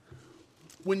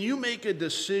When you make a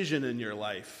decision in your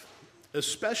life,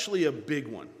 especially a big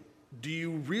one, do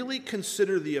you really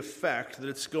consider the effect that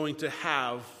it's going to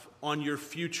have on your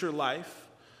future life,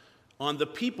 on the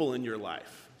people in your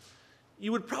life?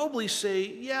 You would probably say,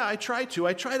 yeah, I try to.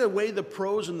 I try to weigh the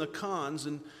pros and the cons,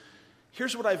 and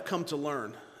here's what I've come to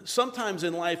learn. Sometimes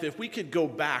in life, if we could go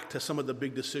back to some of the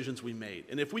big decisions we made,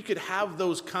 and if we could have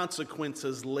those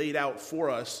consequences laid out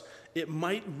for us, it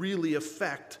might really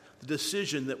affect the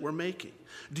decision that we're making.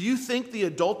 Do you think the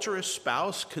adulterous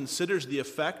spouse considers the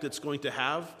effect it's going to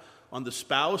have on the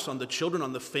spouse, on the children,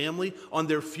 on the family, on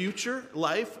their future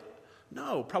life?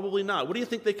 No, probably not. What do you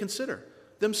think they consider?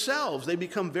 Themselves. They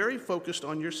become very focused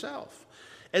on yourself.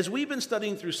 As we've been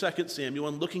studying through 2 Samuel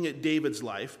and looking at David's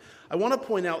life, I want to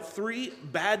point out 3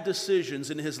 bad decisions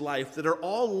in his life that are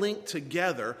all linked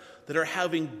together that are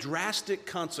having drastic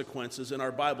consequences in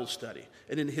our Bible study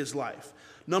and in his life.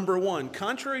 Number 1,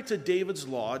 contrary to David's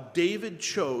law, David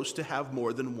chose to have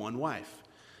more than one wife.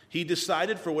 He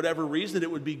decided for whatever reason that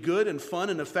it would be good and fun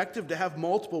and effective to have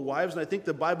multiple wives, and I think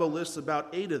the Bible lists about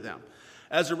 8 of them.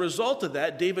 As a result of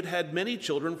that, David had many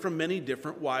children from many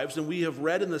different wives, and we have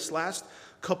read in this last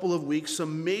couple of weeks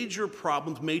some major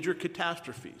problems, major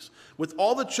catastrophes. With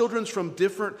all the children from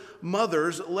different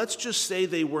mothers, let's just say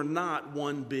they were not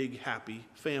one big happy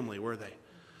family, were they?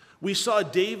 We saw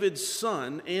David's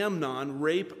son, Amnon,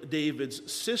 rape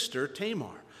David's sister,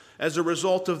 Tamar. As a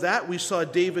result of that, we saw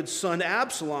David's son,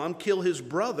 Absalom, kill his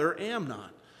brother,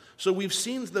 Amnon. So we've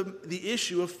seen the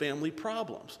issue of family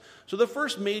problems. So the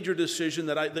first major decision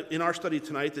that in our study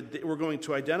tonight that we're going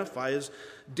to identify is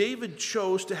David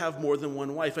chose to have more than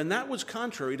one wife, and that was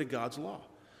contrary to God's law.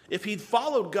 If he'd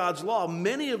followed God's law,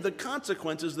 many of the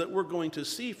consequences that we're going to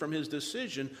see from his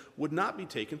decision would not be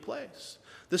taking place.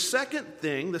 The second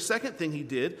thing he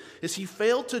did is he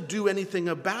failed to do anything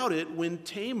about it when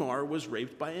Tamar was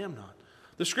raped by Amnon.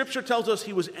 The scripture tells us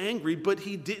he was angry, but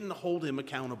he didn't hold him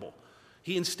accountable.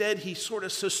 He sort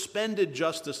of suspended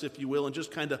justice, if you will, and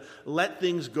just kind of let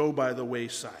things go by the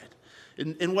wayside.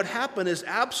 And what happened is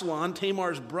Absalom,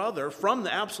 Tamar's brother,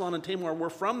 Absalom and Tamar were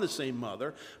from the same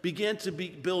mother, began to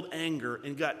build anger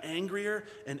and got angrier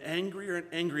and angrier and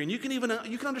angrier. And you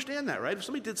can understand that, right? If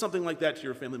somebody did something like that to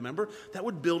your family member, that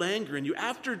would build anger in you.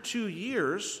 After 2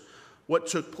 years, what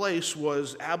took place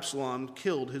was Absalom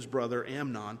killed his brother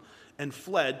Amnon and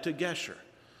fled to Geshur.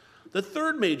 The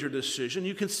third major decision,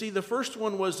 you can see the first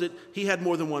one was that he had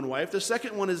more than one wife. The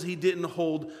second one is he didn't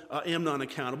hold Amnon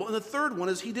accountable. And the third one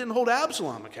is he didn't hold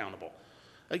Absalom accountable.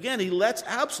 Again, he lets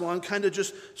Absalom kind of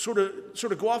just sort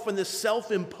of go off on this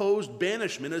self-imposed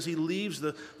banishment as he leaves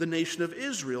the nation of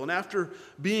Israel. And after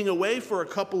being away for a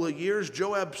couple of years,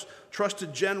 David's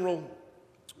trusted general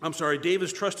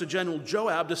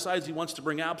Joab decides he wants to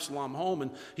bring Absalom home, and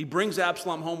he brings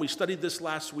Absalom home. We studied this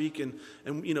last week, and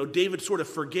David sort of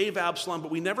forgave Absalom,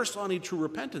 but we never saw any true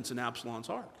repentance in Absalom's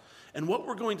heart. And what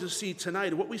we're going to see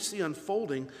tonight, what we see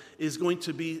unfolding, is going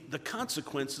to be the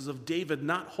consequences of David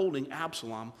not holding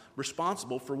Absalom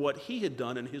responsible for what he had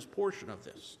done in his portion of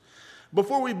this.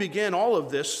 Before we begin all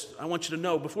of this, I want you to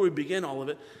know, before we begin all of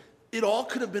it, it all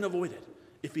could have been avoided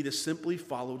if he'd have simply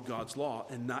followed God's law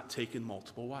and not taken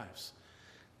multiple wives.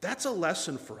 That's a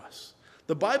lesson for us.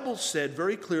 The Bible said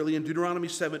very clearly in Deuteronomy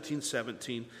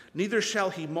 17:17, neither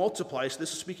shall he multiply, so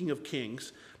this is speaking of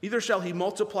kings, neither shall he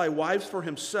multiply wives for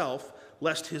himself,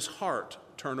 lest his heart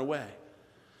turn away.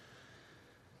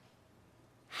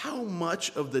 How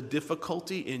much of the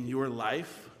difficulty in your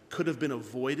life could have been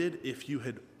avoided if you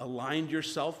had aligned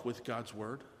yourself with God's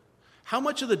word? How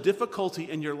much of the difficulty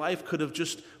in your life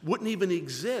wouldn't even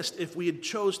exist if we had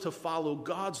chose to follow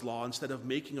God's law instead of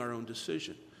making our own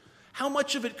decision? How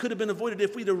much of it could have been avoided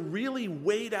if we'd have really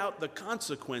weighed out the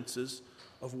consequences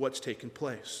of what's taken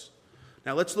place?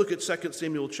 Now let's look at 2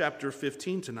 Samuel chapter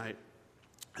 15 tonight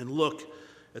and look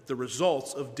at the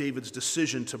results of David's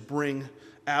decision to bring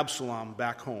Absalom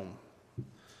back home.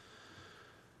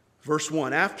 Verse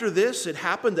 1, after this it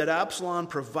happened that Absalom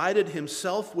provided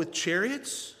himself with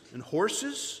chariots and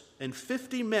horses and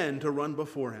 50 men to run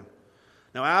before him.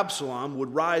 Now Absalom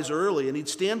would rise early, and he'd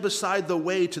stand beside the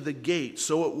way to the gate.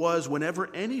 So it was whenever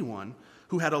anyone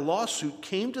who had a lawsuit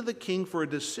came to the king for a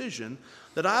decision,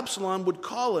 that Absalom would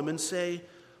call him and say,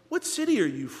 "What city are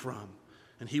you from?"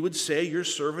 And he would say, "Your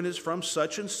servant is from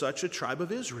such and such a tribe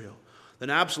of Israel." Then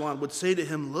Absalom would say to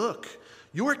him, "Look,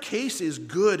 your case is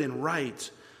good and right,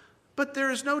 but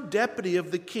there is no deputy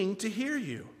of the king to hear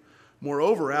you."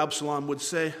 Moreover, Absalom would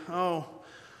say, "Oh,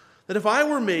 that if I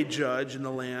were made judge in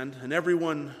the land, and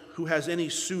everyone who has any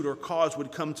suit or cause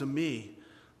would come to me,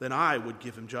 then I would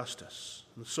give him justice."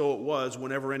 And so it was,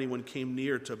 whenever anyone came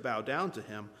near to bow down to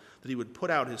him, that he would put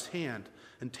out his hand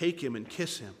and take him and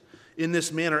kiss him. In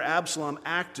this manner, Absalom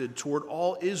acted toward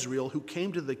all Israel who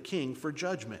came to the king for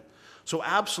judgment. So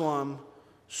Absalom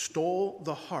stole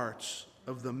the hearts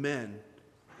of the men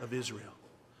of Israel.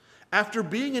 After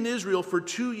being in Israel for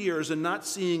 2 years and not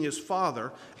seeing his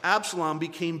father, Absalom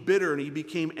became bitter and he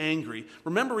became angry.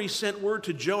 Remember, he sent word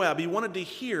to Joab. He wanted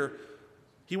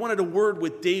a word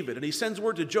with David, and he sends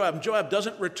word to Joab, and Joab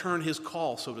doesn't return his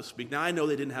call, so to speak. Now, I know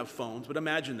they didn't have phones, but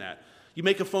imagine that. You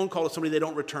make a phone call to somebody, they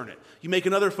don't return it. You make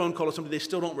another phone call to somebody, they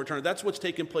still don't return it. That's what's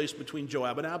taking place between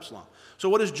Joab and Absalom. So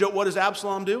what does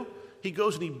Absalom do? He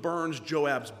goes and he burns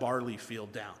Joab's barley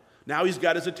field down. Now he's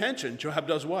got his attention. Joab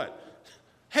does what?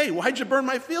 Hey, why'd you burn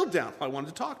my field down? I wanted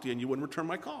to talk to you, and you wouldn't return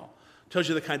my call. Tells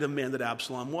you the kind of man that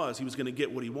Absalom was. He was going to get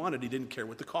what he wanted. He didn't care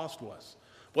what the cost was.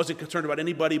 Wasn't concerned about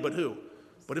anybody but who?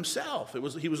 But himself.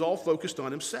 He was all focused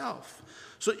on himself.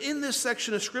 So in this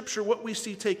section of Scripture, what we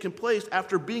see taking place,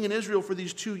 after being in Israel for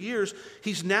these 2 years,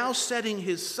 he's now setting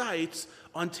his sights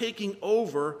on taking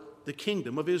over the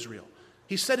kingdom of Israel.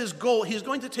 He set his goal. He's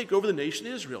going to take over the nation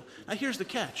of Israel. Now here's the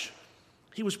catch.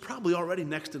 He was probably already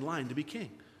next in line to be king.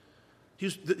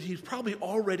 He's probably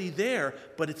already there,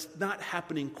 but it's not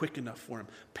happening quick enough for him.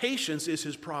 Patience is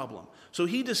his problem. So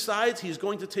he decides he's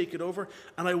going to take it over,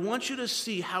 and I want you to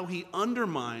see how he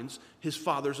undermines his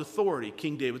father's authority,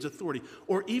 King David's authority,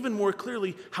 or even more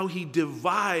clearly, how he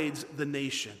divides the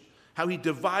nation, how he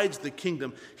divides the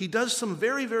kingdom. He does some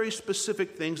very, very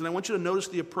specific things, and I want you to notice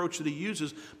the approach that he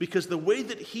uses, because the way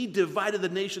that he divided the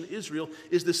nation Israel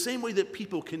is the same way that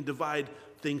people can divide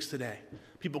things today.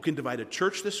 People can divide a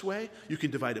church this way. You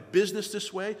can divide a business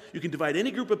this way. You can divide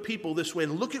any group of people this way.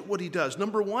 And look at what he does.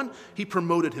 Number one, he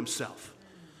promoted himself.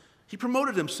 He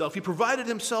promoted himself. He provided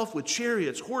himself with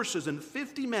chariots, horses, and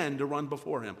 50 men to run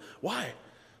before him. Why?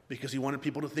 Because he wanted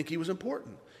people to think he was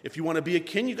important. If you want to be a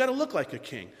king, you got to look like a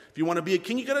king. If you want to be a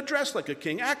king, you got to dress like a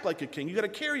king, act like a king. You got to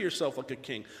carry yourself like a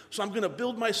king. So I'm going to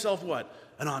build myself what?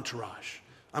 An entourage.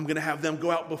 I'm going to have them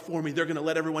go out before me. They're going to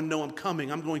let everyone know I'm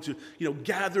coming. I'm going to,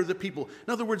 gather the people.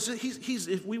 In other words, he's,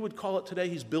 if we would call it today,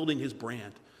 he's building his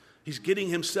brand. He's getting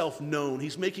himself known.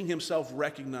 He's making himself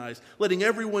recognized, letting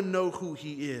everyone know who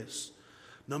he is.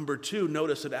 Number two,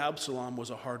 notice that Absalom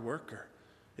was a hard worker.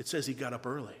 It says he got up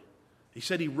early. He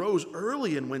said he rose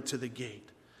early and went to the gate.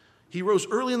 He rose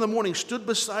early in the morning, stood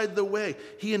beside the way.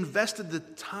 He invested the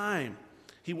time.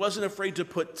 He wasn't afraid to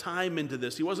put time into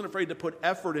this. He wasn't afraid to put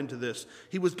effort into this.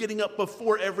 He was getting up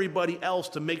before everybody else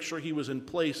to make sure he was in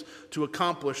place to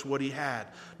accomplish what he had.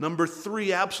 Number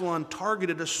three, Absalom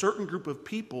targeted a certain group of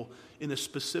people in a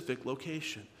specific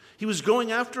location. He was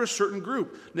going after a certain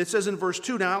group. And it says in verse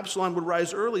 2, now Absalom would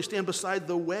rise early, stand beside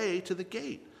the way to the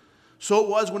gate. So it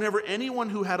was whenever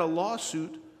anyone who had a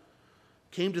lawsuit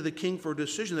came to the king for a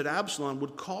decision that Absalom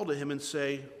would call to him and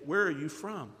say, where are you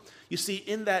from? You see,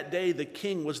 in that day, the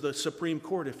king was the supreme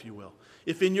court, if you will.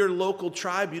 If in your local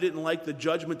tribe you didn't like the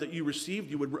judgment that you received,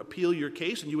 you would appeal your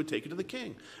case and you would take it to the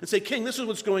king and say, King, this is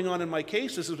what's going on in my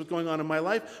case. This is what's going on in my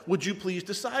life. Would you please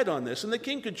decide on this? And the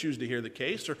king could choose to hear the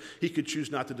case, or he could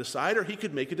choose not to decide, or he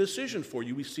could make a decision for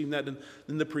you. We've seen that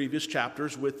in the previous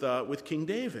chapters with King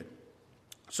David.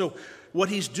 So what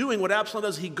he's doing, what Absalom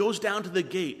does, he goes down to the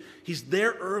gate. He's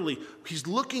there early. He's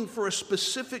looking for a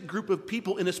specific group of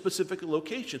people in a specific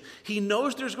location. He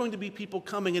knows there's going to be people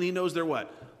coming, and he knows they're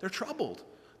what? They're troubled.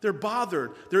 They're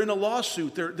bothered. They're in a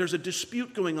lawsuit. There's a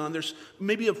dispute going on. There's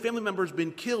maybe a family member has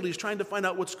been killed. He's trying to find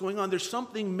out what's going on. There's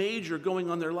something major going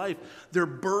on in their life. They're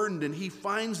burdened, and he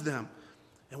finds them.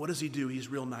 And what does he do? He's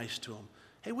real nice to them.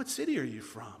 Hey, what city are you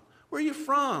from? Where are you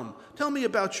from? Tell me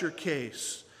about your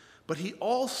case. But he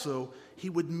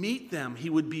would meet them. He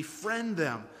would befriend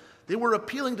them. They were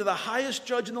appealing to the highest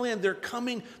judge in the land. They're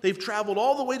coming. They've traveled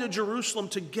all the way to Jerusalem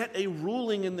to get a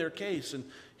ruling in their case. And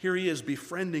here he is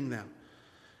befriending them.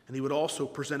 And he would also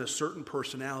present a certain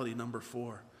personality, number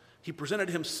 4. He presented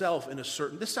himself in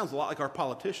this sounds a lot like our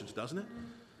politicians, doesn't it?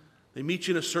 They meet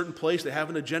you in a certain place. They have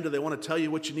an agenda. They want to tell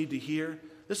you what you need to hear.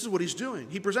 This is what he's doing.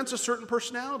 He presents a certain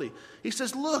personality. He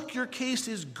says, look, your case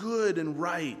is good and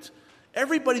right.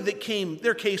 Everybody that came,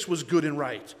 their case was good and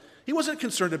right. He wasn't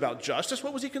concerned about justice.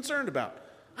 What was he concerned about?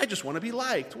 I just want to be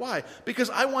liked. Why? Because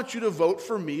I want you to vote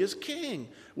for me as king.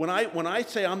 When I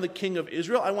say I'm the king of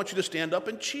Israel, I want you to stand up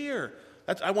and cheer.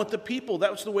 I want the people.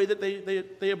 That's the way that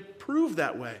they approve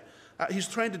that way. He's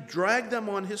trying to drag them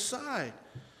on his side.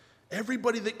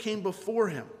 Everybody that came before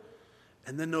him.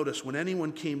 And then notice, when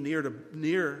anyone came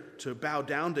near to bow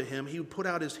down to him, he would put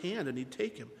out his hand and he'd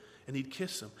take him. and he'd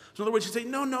kiss him. So in other words, he'd say,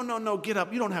 no, get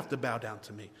up. You don't have to bow down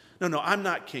to me. No, I'm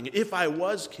not king. If I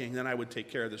was king, then I would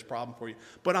take care of this problem for you.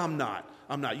 But I'm not.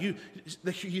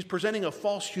 He's presenting a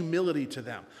false humility to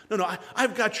them. No,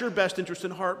 I've got your best interest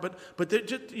in heart, but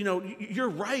just, you're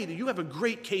right. You have a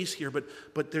great case here,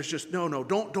 but there's just,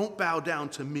 don't bow down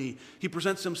to me. He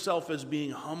presents himself as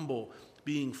being humble,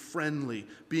 being friendly,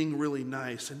 being really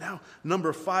nice. And now,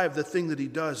 number 5, the thing that he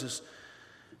does is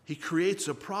he creates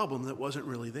a problem that wasn't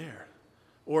really there.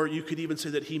 Or you could even say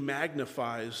that he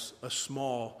magnifies a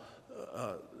small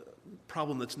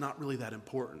problem that's not really that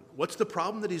important. What's the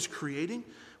problem that he's creating?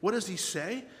 What does he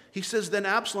say? He says, then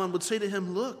Absalom would say to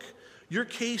him, look, your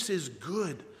case is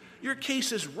good. Your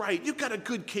case is right. You've got a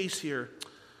good case here.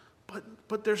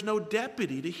 But there's no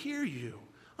deputy to hear you.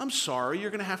 I'm sorry,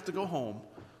 you're going to have to go home.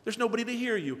 There's nobody to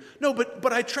hear you. No,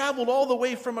 but I traveled all the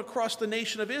way from across the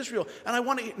nation of Israel, and I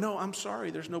want to... No, I'm sorry,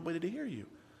 there's nobody to hear you.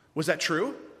 Was that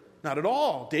true? Not at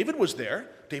all. David was there.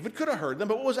 David could have heard them,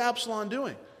 but what was Absalom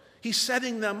doing? He's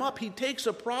setting them up. He takes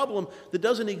a problem that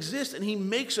doesn't exist, and he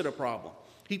makes it a problem.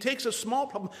 He takes a small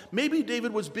problem. Maybe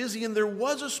David was busy, and there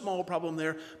was a small problem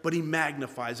there, but he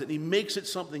magnifies it, and he makes it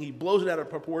something. He blows it out of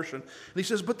proportion, and he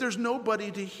says, but there's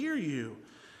nobody to hear you.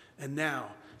 And now,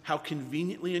 how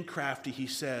conveniently and crafty he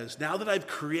says, now that I've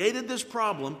created this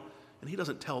problem, and he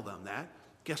doesn't tell them that,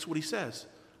 guess what he says?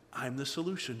 I'm the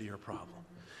solution to your problem.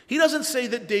 He doesn't say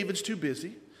that David's too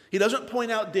busy. He doesn't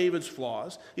point out David's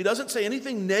flaws. He doesn't say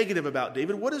anything negative about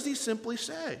David. What does he simply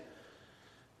say?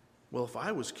 Well, if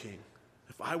I was king,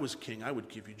 I would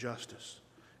give you justice.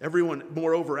 Everyone,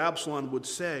 moreover, Absalom would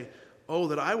say, oh,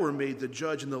 that I were made the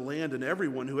judge in the land, and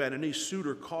everyone who had any suit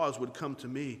or cause would come to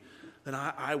me. Then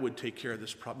I would take care of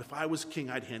this problem. If I was king,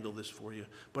 I'd handle this for you.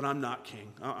 But I'm not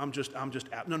king.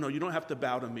 No, you don't have to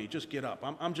bow to me. Just get up.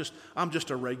 I'm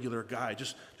just a regular guy.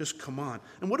 Just come on.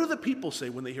 And what do the people say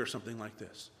when they hear something like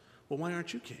this? Well, why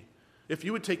aren't you king? If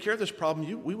you would take care of this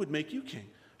problem, we would make you king.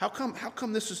 How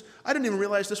come this is, I didn't even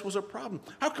realize this was a problem.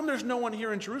 How come there's no one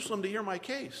here in Jerusalem to hear my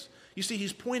case? You see,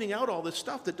 he's pointing out all this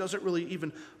stuff that doesn't really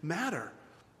even matter.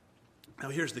 Now,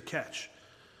 here's the catch.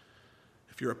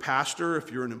 If you're a pastor,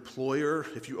 if you're an employer,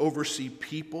 if you oversee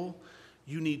people,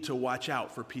 you need to watch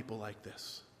out for people like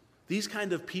this. These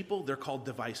kind of people, they're called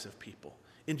divisive people.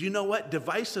 And do you know what?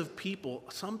 Divisive people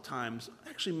sometimes,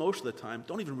 actually most of the time,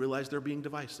 don't even realize they're being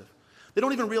divisive. They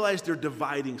don't even realize they're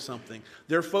dividing something.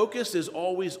 Their focus is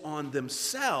always on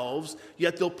themselves,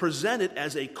 yet they'll present it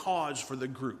as a cause for the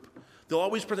group. They'll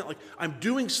always present like, I'm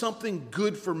doing something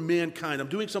good for mankind. I'm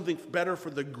doing something better for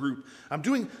the group.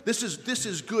 This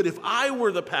is good. If I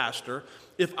were the pastor,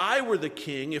 if I were the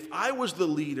king, if I was the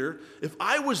leader, if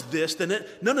I was this, then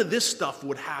none of this stuff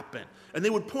would happen. And they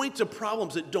would point to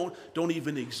problems that don't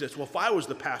even exist. Well, if I was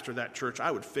the pastor of that church,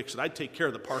 I would fix it. I'd take care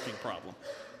of the parking problem.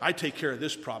 I'd take care of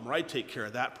this problem, or I'd take care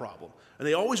of that problem. And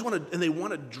they always want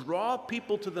to draw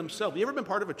people to themselves. You ever been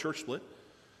part of a church split?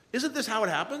 Isn't this how it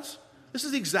happens? This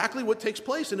is exactly what takes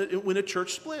place when a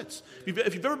church splits.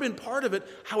 If you've ever been part of it,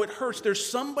 how it hurts. There's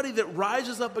somebody that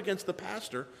rises up against the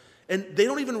pastor, and they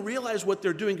don't even realize what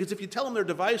they're doing, because if you tell them they're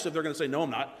divisive, they're going to say, no, I'm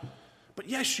not. But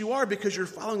yes, you are, because you're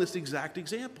following this exact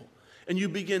example. And you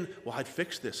begin, well, I'd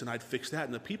fix this, and I'd fix that.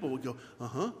 And the people would go,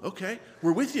 okay,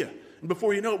 we're with you. And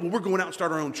before you know it, well, we're going out and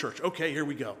start our own church. Okay, here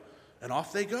we go. And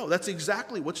off they go. That's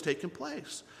exactly what's taken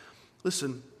place.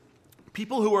 Listen,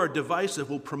 people who are divisive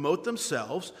will promote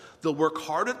themselves. They'll work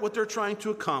hard at what they're trying to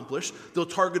accomplish. They'll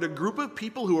target a group of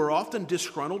people who are often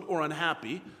disgruntled or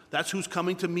unhappy. That's who's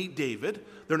coming to meet David.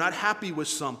 They're not happy with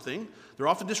something. They're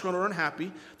often disgruntled or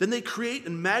unhappy. Then they create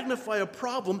and magnify a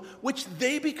problem which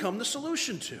they become the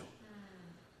solution to.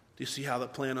 Do you see how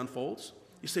that plan unfolds?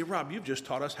 You say, Rob, you've just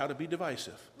taught us how to be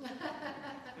divisive.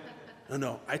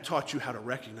 No, I taught you how to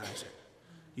recognize it.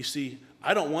 You see,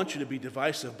 I don't want you to be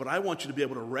divisive, but I want you to be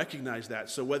able to recognize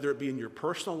that. So whether it be in your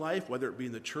personal life, whether it be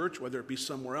in the church, whether it be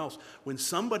somewhere else, when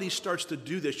somebody starts to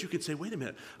do this, you can say, wait a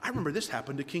minute, I remember this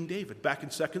happened to King David back in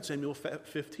 2 Samuel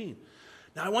 15.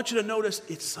 Now I want you to notice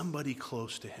it's somebody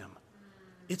close to him.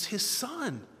 It's his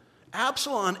son.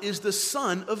 Absalom is the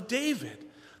son of David.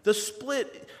 The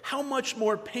split, how much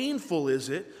more painful is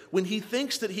it when he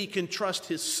thinks that he can trust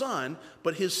his son,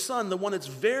 but his son, the one that's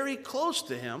very close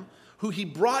to him, who he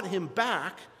brought him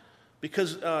back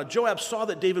because Joab saw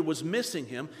that David was missing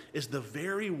him, is the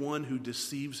very one who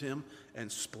deceives him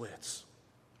and splits.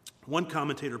 One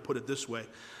commentator put it this way: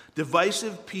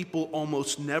 divisive people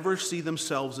almost never see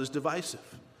themselves as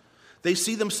divisive. They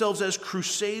see themselves as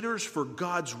crusaders for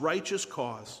God's righteous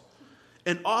cause,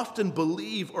 and often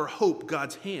believe or hope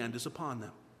God's hand is upon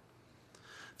them.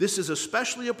 This is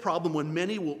especially a problem when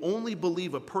many will only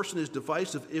believe a person is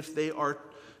divisive if they are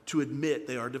to admit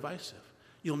they are divisive.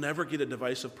 You'll never get a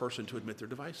divisive person to admit they're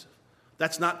divisive.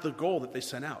 That's not the goal that they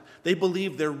sent out. They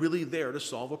believe they're really there to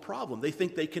solve a problem. They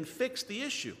think they can fix the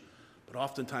issue. But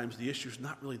oftentimes the issue is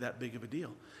not really that big of a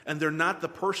deal. And they're not the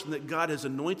person that God has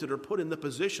anointed or put in the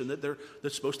position that they're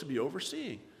supposed to be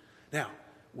overseeing. Now,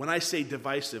 when I say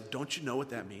divisive, don't you know what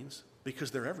that means?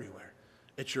 Because they're everywhere.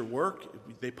 At your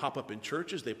work, they pop up in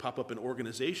churches, they pop up in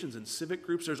organizations and civic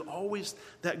groups. There's always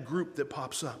that group that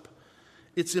pops up.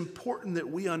 It's important that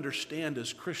we understand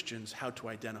as Christians how to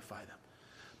identify them.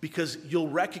 Because you'll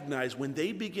recognize when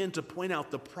they begin to point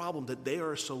out the problem that they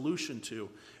are a solution to,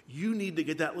 you need to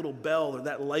get that little bell or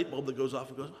that light bulb that goes off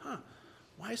and goes,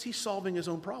 why is he solving his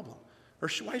own problem? Or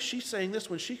why is she saying this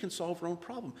when she can solve her own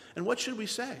problem? And what should we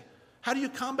say? How do you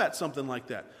combat something like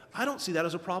that? I don't see that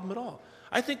as a problem at all.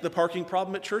 I think the parking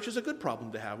problem at church is a good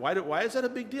problem to have. Why is that a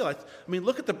big deal? I mean,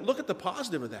 look at the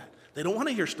positive of that. They don't want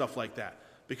to hear stuff like that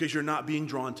because you're not being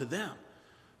drawn to them.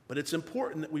 But it's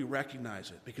important that we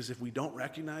recognize it, because if we don't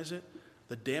recognize it,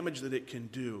 the damage that it can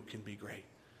do can be great.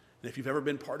 And if you've ever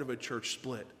been part of a church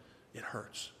split, it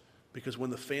hurts. Because when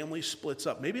the family splits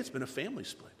up, maybe it's been a family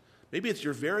split. Maybe it's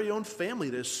your very own family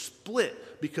that is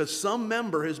split because some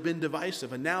member has been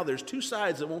divisive, and now there's two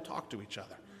sides that won't talk to each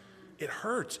other. It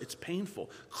hurts. It's painful.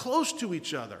 Close to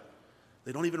each other.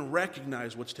 They don't even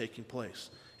recognize what's taking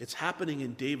place. It's happening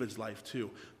in David's life too.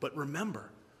 But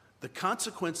remember, the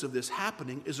consequence of this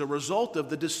happening is a result of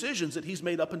the decisions that he's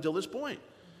made up until this point.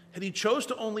 Had he chose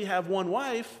to only have one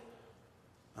wife,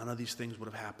 none of these things would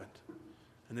have happened.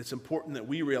 And it's important that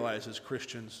we realize as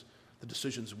Christians, the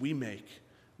decisions we make,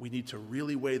 we need to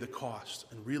really weigh the cost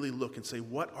and really look and say,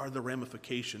 what are the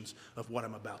ramifications of what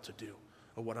I'm about to do,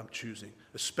 or what I'm choosing,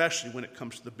 especially when it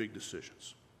comes to the big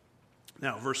decisions.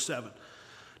 Now, verse 7.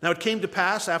 Now it came to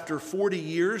pass after 40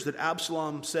 years that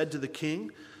Absalom said to the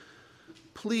king,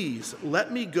 "Please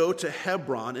let me go to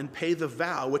Hebron and pay the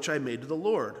vow which I made to the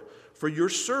Lord. For your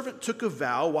servant took a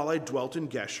vow while I dwelt in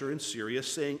Geshur in Syria,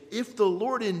 saying, if the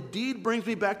Lord indeed brings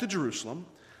me back to Jerusalem,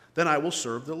 then I will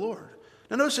serve the Lord."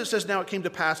 Now notice it says, now it came to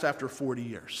pass after 40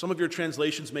 years. Some of your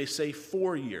translations may say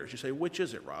 4 years. You say, which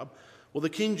is it, Rob? Well, the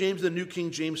King James and the New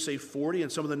King James say 40,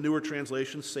 and some of the newer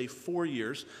translations say 4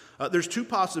 years. There's two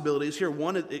possibilities here.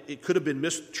 One, it could have been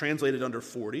mistranslated under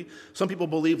 40. Some people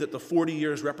believe that the 40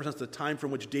 years represents the time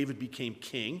from which David became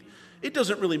king. It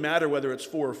doesn't really matter whether it's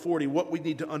 4 or 40. What we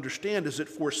need to understand is that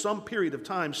for some period of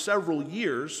time, several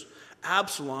years,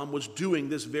 Absalom was doing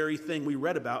this very thing we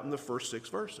read about in the first 6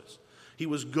 verses. He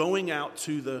was going out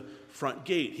to the front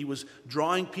gate. He was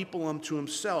drawing people unto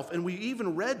himself. And we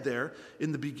even read there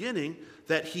in the beginning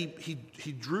that he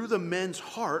drew the men's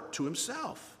heart to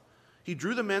himself. He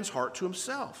drew the men's heart to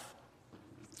himself.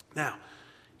 Now,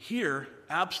 here,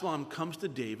 Absalom comes to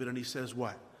David and he says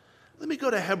what? Let me go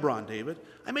to Hebron, David.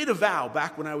 I made a vow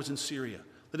back when I was in Syria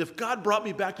that if God brought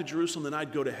me back to Jerusalem, then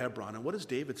I'd go to Hebron. And what does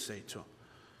David say to him?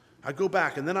 I go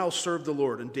back and then I'll serve the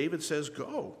Lord. And David says,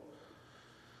 go.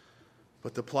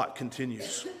 But the plot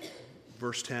continues.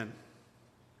 Verse 10.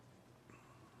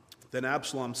 Then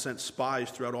Absalom sent spies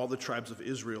throughout all the tribes of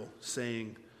Israel,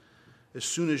 saying, as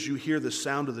soon as you hear the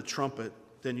sound of the trumpet,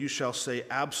 then you shall say,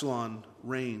 Absalom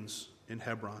reigns in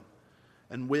Hebron.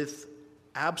 And with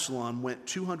Absalom went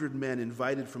 200 men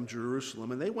invited from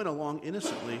Jerusalem, and they went along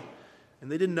innocently,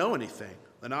 and they didn't know anything.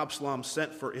 Then Absalom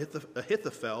sent for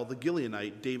Ahithophel, the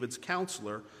Gileonite, David's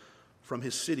counselor, from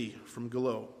his city, from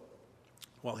Gilo,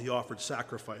 while he offered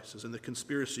sacrifices, and the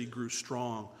conspiracy grew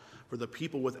strong, for the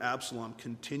people with Absalom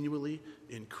continually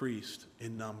increased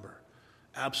in number.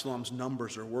 Absalom's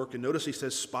numbers are working. Notice he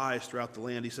says spies throughout the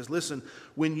land. He says, listen,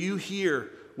 when you hear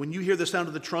the sound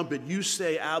of the trumpet, you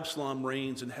say Absalom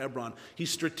reigns in Hebron. He's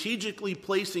strategically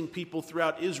placing people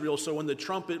throughout Israel so when the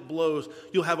trumpet blows,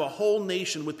 you'll have a whole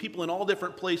nation with people in all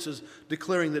different places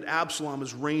declaring that Absalom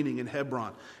is reigning in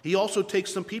Hebron. He also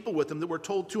takes some people with him that were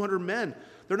told 200 men.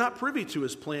 They're not privy to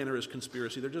his plan or his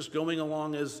conspiracy. They're just going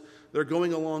along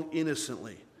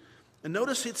innocently. And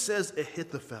notice it says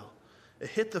Ahithophel.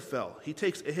 Ahithophel. He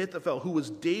takes Ahithophel, who was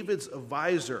David's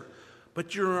advisor.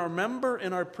 But you remember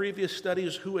in our previous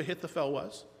studies who Ahithophel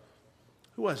was?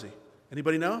 Who was he?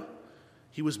 Anybody know?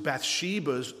 He was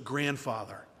Bathsheba's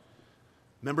grandfather.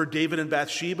 Remember David and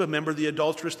Bathsheba? Remember the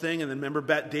adulterous thing? And then remember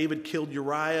David killed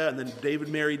Uriah, and then David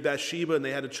married Bathsheba, and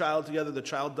they had a child together. The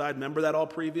child died. Remember that all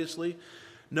previously?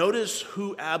 Notice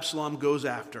who Absalom goes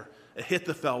after.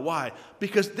 Ahithophel. Why?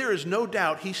 Because there is no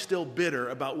doubt he's still bitter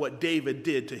about what David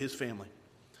did to his family.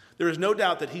 There is no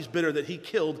doubt that he's bitter that he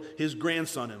killed his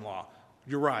grandson-in-law,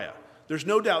 Uriah. There's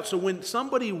no doubt. So when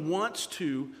somebody wants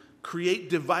to create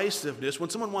divisiveness, when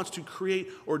someone wants to create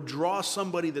or draw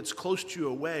somebody that's close to you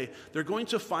away, they're going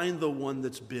to find the one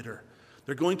that's bitter.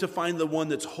 They're going to find the one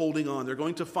that's holding on. They're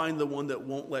going to find the one that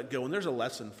won't let go. And there's a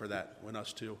lesson for that in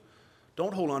us too.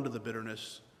 Don't hold on to the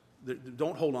bitterness.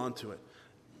 Don't hold on to it.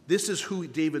 This is who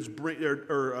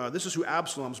this is who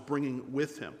Absalom's bringing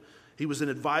with him. He was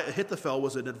Ahithophel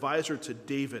was an advisor to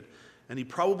David, and he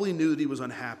probably knew that he was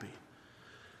unhappy.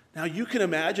 Now you can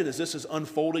imagine as this is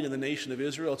unfolding in the nation of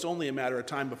Israel, it's only a matter of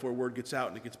time before word gets out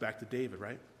and it gets back to David,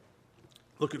 right?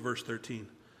 Look at verse 13.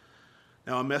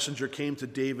 Now a messenger came to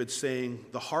David saying,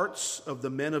 "The hearts of the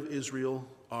men of Israel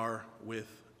are with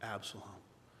Absalom."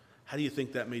 How do you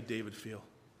think that made David feel?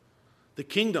 The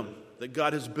kingdom that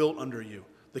God has built under you,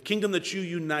 the kingdom that you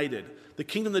united, the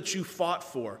kingdom that you fought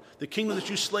for, the kingdom that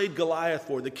you slayed Goliath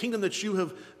for, the kingdom that you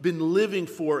have been living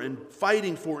for and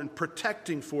fighting for and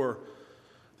protecting for,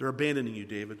 they're abandoning you,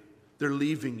 David. They're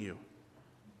leaving you.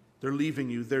 They're leaving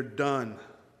you. They're done.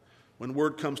 When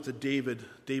word comes to David,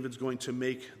 David's going to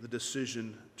make the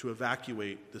decision to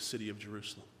evacuate the city of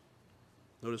Jerusalem.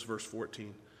 Notice verse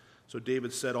 14. So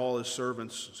David said to all his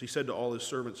servants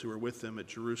who were with him at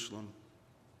Jerusalem,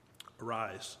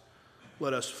 "Arise,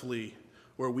 let us flee,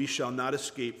 where we shall not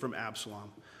escape from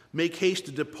Absalom. Make haste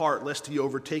to depart, lest he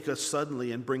overtake us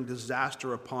suddenly and bring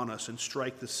disaster upon us and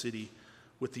strike the city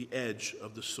with the edge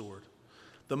of the sword."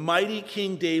 The mighty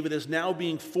King David is now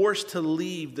being forced to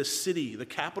leave the city, the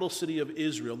capital city of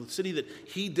Israel, the city that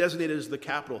he designated as the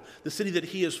capital, the city that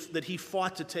he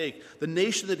fought to take, the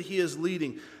nation that he is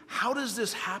leading. How does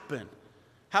this happen?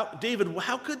 David,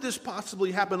 how could this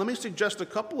possibly happen? Let me suggest a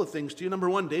couple of things to you. Number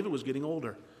one, David was getting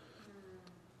older.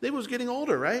 David was getting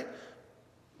older, right?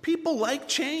 People like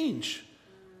change.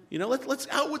 You know, let's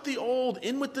out with the old,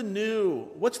 in with the new.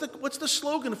 What's the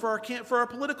slogan for our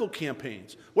political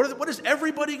campaigns? What is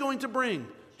everybody going to bring?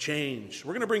 Change.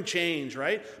 We're going to bring change,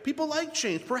 right? People like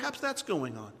change. Perhaps that's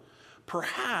going on.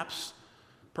 Perhaps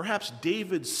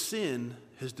David's sin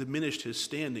has diminished his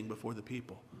standing before the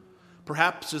people.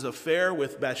 Perhaps his affair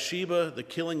with Bathsheba, the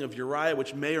killing of Uriah,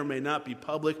 which may or may not be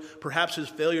public. Perhaps his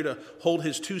failure to hold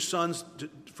his two sons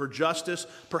for justice.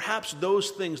 Perhaps those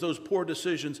things, those poor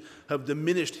decisions, have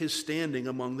diminished his standing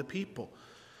among the people.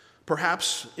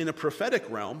 Perhaps in a prophetic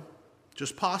realm,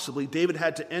 just possibly, David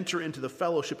had to enter into the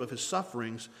fellowship of his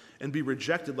sufferings and be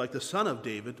rejected like the Son of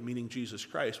David, meaning Jesus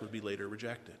Christ, would be later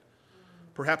rejected.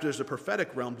 Perhaps there's a prophetic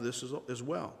realm to this as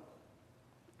well.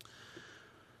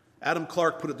 Adam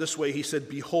Clarke put it this way. He said,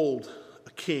 "Behold, a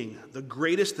king, the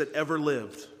greatest that ever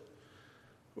lived,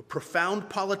 a profound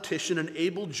politician, an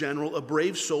able general, a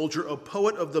brave soldier, a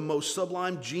poet of the most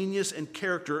sublime genius and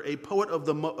character, a prophet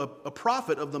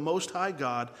of the Most High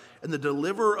God, and the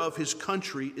deliverer of his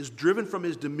country, is driven from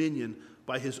his dominion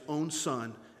by his own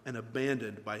son and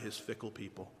abandoned by his fickle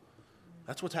people."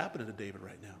 That's what's happening to David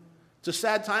right now. It's a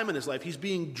sad time in his life. He's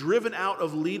being driven out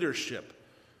of leadership.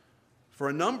 For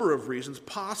a number of reasons,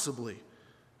 possibly.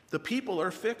 The people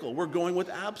are fickle. We're going with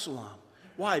Absalom.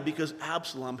 Why? Because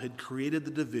Absalom had created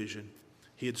the division.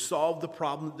 He had solved the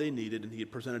problem that they needed, and he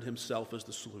had presented himself as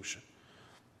the solution.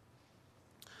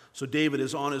 So David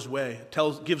is on his way,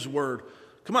 gives word.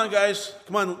 Come on, guys.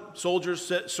 Come on,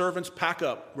 soldiers, servants, pack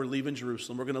up. We're leaving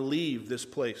Jerusalem. We're going to leave this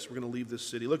place. We're going to leave this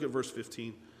city. Look at verse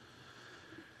 15.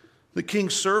 The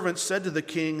king's servants said to the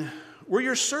king, "We're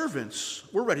your servants.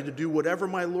 We're ready to do whatever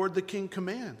my lord the king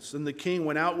commands." And the king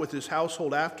went out with his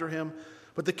household after him,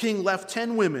 but the king left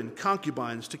 10 women,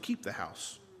 concubines, to keep the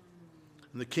house.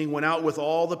 And the king went out with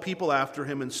all the people after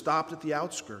him and stopped at the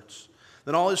outskirts.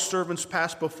 Then all his servants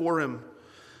passed before him,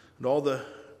 and all the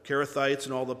Kerethites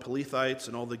and all the Pelethites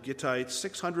and all the Gittites,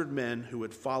 600 men who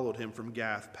had followed him from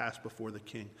Gath, passed before the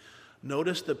king.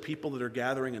 Notice the people that are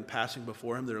gathering and passing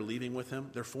before him, that are leaving with him,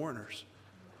 they're foreigners.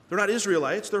 They're not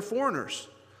Israelites, they're foreigners.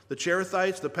 The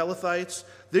Cherethites, the Pelethites,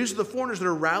 these are the foreigners that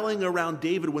are rallying around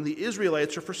David when the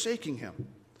Israelites are forsaking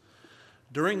him.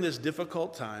 During this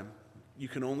difficult time, you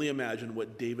can only imagine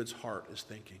what David's heart is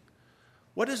thinking.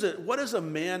 What is a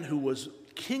man who was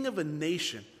king of a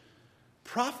nation,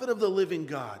 prophet of the living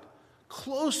God,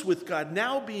 close with God,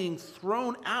 now being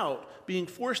thrown out, being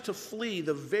forced to flee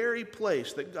the very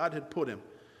place that God had put him?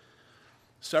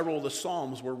 Several of the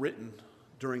Psalms were written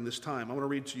during this time. I want to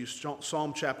read to you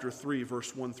Psalm chapter 3,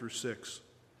 verse 1 through 6.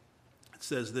 It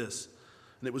says this,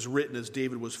 and it was written as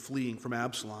David was fleeing from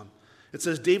Absalom. It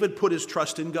says, "David put his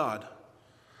trust in God.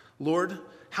 Lord,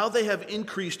 how they have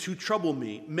increased who trouble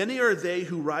me. Many are they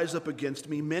who rise up against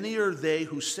me. Many are they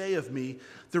who say of me,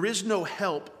 there is no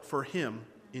help for him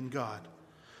in God.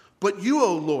 But you,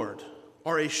 O Lord,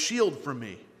 are a shield for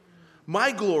me,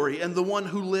 my glory and the one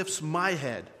who lifts my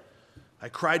head. I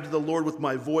cried to the Lord with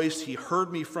my voice. He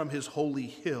heard me from his holy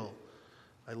hill.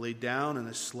 I lay down and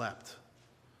I slept.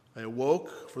 I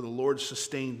awoke, for the Lord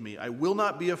sustained me. I will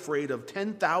not be afraid of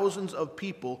 10,000s of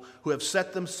people who have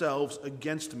set themselves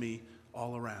against me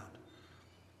all around.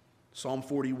 Psalm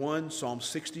 41, Psalm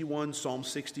 61, Psalm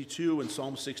 62, and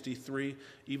Psalm 63,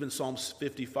 even Psalm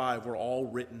 55 were all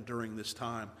written during this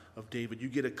time of David. You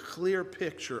get a clear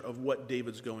picture of what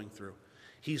David's going through.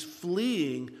 He's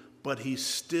fleeing, but he's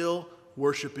still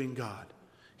worshiping God.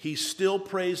 He's still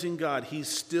praising God. He's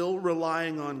still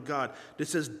relying on God. It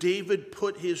says David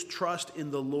put his trust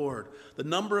in the Lord. The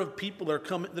number of people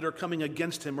that are coming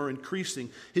against him are increasing.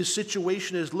 His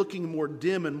situation is looking more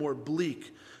dim and more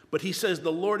bleak. But he says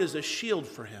the Lord is a shield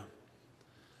for him.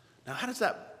 Now, how does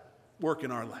that work in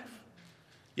our life?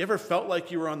 You ever felt like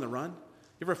you were on the run?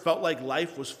 You ever felt like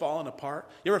life was falling apart?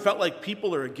 You ever felt like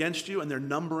people are against you and they're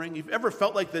numbering? You've ever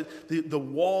felt like the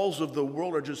walls of the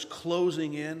world are just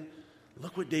closing in?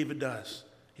 Look what David does.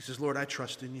 He says, Lord, I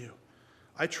trust in you.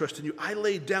 I trust in you. I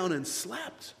laid down and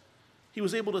slept. He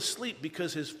was able to sleep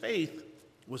because his faith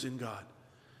was in God.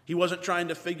 He wasn't trying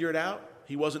to figure it out.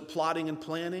 He wasn't plotting and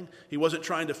planning. He wasn't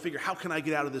trying to figure, how can I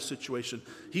get out of this situation?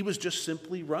 He was just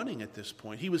simply running at this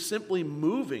point. He was simply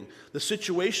moving. The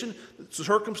situation, the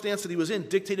circumstance that he was in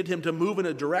dictated him to move in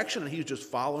a direction, and he was just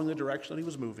following the direction that he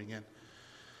was moving in.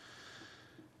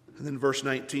 And then verse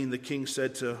 19, the king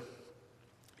said to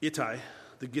Ittai,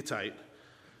 the Gittite,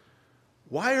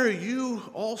 why are you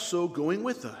also going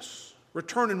with us?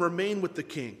 Return and remain with the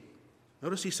king.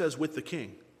 Notice he says with the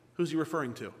king. Who's he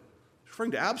referring to? He's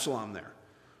referring to Absalom there.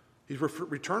 He's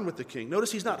returned with the king.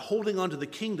 Notice he's not holding on to the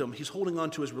kingdom. He's holding on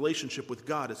to his relationship with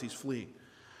God as he's fleeing.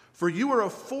 For you are a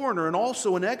foreigner and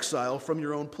also an exile from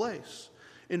your own place.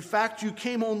 In fact, you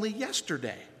came only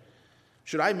yesterday.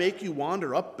 Should I make you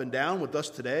wander up and down with us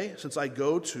today, since I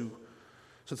go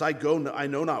I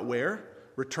know not where?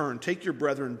 Return, take your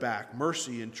brethren back.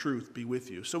 Mercy and truth be with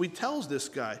you. So he tells this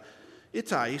guy,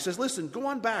 Ittai, he says, listen, go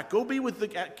on back. Go be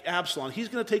with Absalom. He's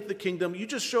going to take the kingdom. You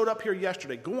just showed up here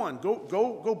yesterday. Go on.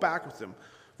 Go back with him.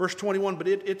 Verse 21, but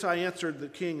Ittai answered the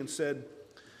king and said,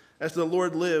 as the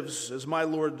Lord lives, as my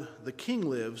lord the king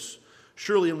lives,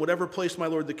 surely in whatever place my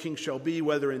lord the king shall be,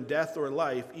 whether in death or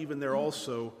life, even there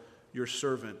also your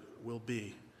servant will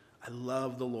be. I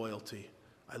love the loyalty.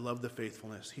 I love the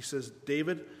faithfulness. He says,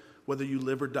 David, whether you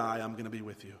live or die, I'm going to be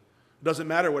with you. It doesn't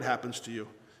matter what happens to you.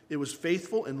 It was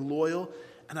faithful and loyal,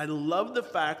 and I love the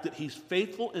fact that he's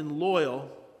faithful and loyal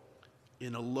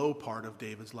in a low part of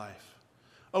David's life.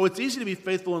 Oh, it's easy to be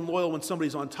faithful and loyal when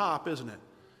somebody's on top, isn't it?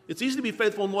 It's easy to be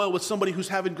faithful and loyal with somebody who's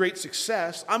having great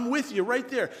success. I'm with you right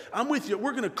there. I'm with you.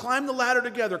 We're going to climb the ladder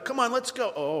together. Come on, let's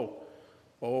go.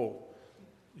 Oh,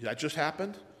 that just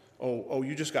happened? Oh,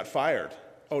 you just got fired.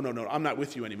 Oh, no, I'm not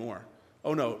with you anymore.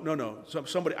 Oh, no.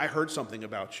 Somebody, I heard something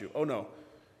about you. Oh, no.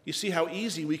 You see how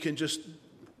easy we can just,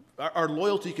 our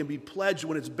loyalty can be pledged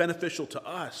when it's beneficial to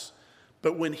us.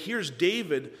 But when here's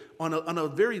David on a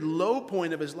very low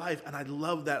point of his life, and I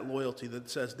love that loyalty that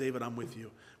says, David, I'm with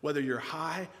you. Whether you're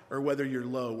high or whether you're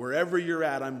low, wherever you're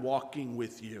at, I'm walking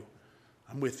with you.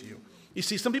 I'm with you. You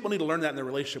see, some people need to learn that in their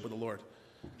relationship with the Lord.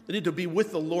 They need to be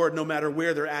with the Lord no matter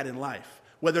where they're at in life,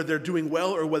 whether they're doing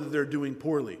well or whether they're doing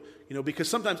poorly. Because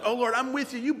sometimes, oh, Lord, I'm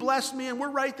with you. You bless me, and we're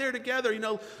right there together.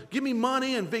 Give me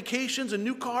money and vacations and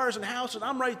new cars and houses, and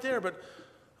I'm right there. But,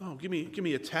 give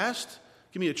me a test.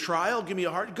 Give me a trial. Give me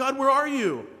a heart. God, where are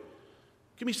you?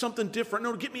 Give me something different.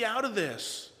 No, get me out of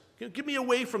this. Get me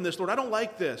away from this, Lord. I don't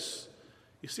like this.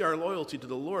 You see, our loyalty to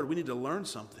the Lord, we need to learn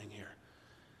something here.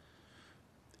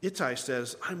 Ittai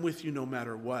says, I'm with you no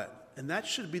matter what. And that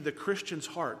should be the Christian's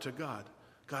heart to God.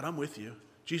 God, I'm with you.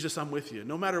 Jesus, I'm with you.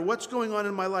 No matter what's going on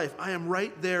in my life, I am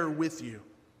right there with you.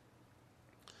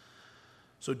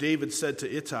 So David said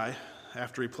to Ittai,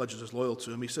 after he pledges his loyalty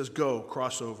to him, he says, go,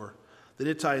 cross over. Then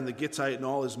Ittai and the Gittite and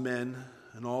all his men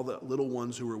and all the little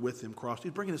ones who were with him crossed.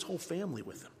 He's bringing his whole family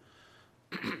with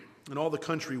him. And all the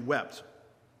country wept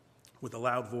with a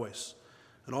loud voice.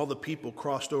 And all the people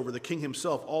crossed over. The king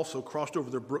himself also crossed over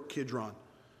the brook Kidron.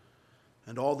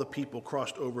 And all the people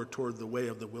crossed over toward the way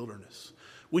of the wilderness.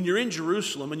 When you're in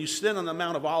Jerusalem and you stand on the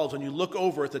Mount of Olives and you look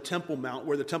over at the Temple Mount,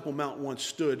 where the Temple Mount once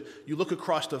stood, you look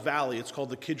across the valley. It's called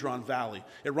the Kidron Valley.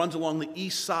 It runs along the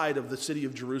east side of the city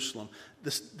of Jerusalem.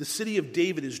 The city of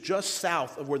David is just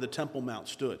south of where the Temple Mount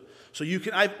stood. So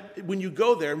when you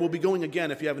go there, and we'll be going again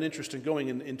if you have an interest in going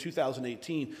in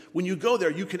 2018, when you go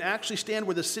there, you can actually stand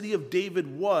where the city of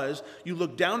David was. You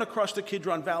look down across the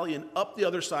Kidron Valley and up the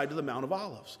other side to the Mount of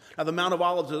Olives. Now, the Mount of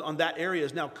Olives on that area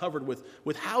is now covered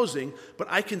with housing, but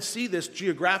I can see this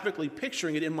geographically,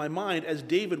 picturing it in my mind as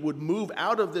David would move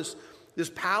out of this this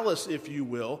palace, if you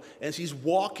will, as he's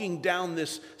walking down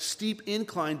this steep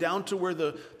incline down to where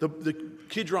the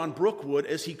Kidron Brook would,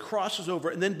 as he crosses over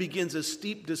and then begins a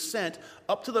steep descent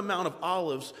up to the Mount of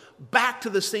Olives, back to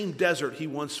the same desert he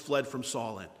once fled from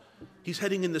Saul in. He's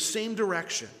heading in the same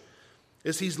direction.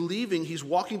 As he's leaving, he's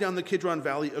walking down the Kidron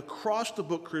Valley across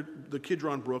the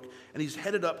Kidron Brook, and he's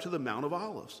headed up to the Mount of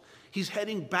Olives. He's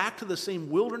heading back to the same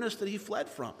wilderness that he fled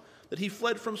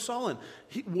from Saul in.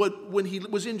 When he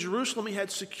was in Jerusalem, he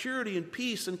had security and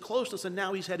peace and closeness, and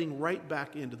now he's heading right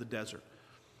back into the desert.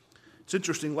 It's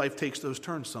interesting, life takes those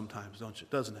turns sometimes,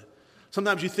 doesn't it?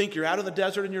 Sometimes you think you're out of the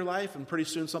desert in your life, and pretty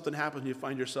soon something happens and you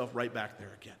find yourself right back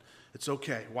there again. It's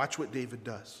okay. Watch what David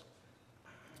does.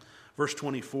 Verse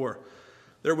 24,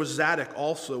 there was Zadok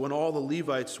also and all the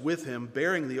Levites with him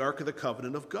bearing the Ark of the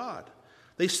Covenant of God.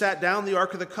 They sat down the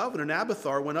Ark of the Covenant, and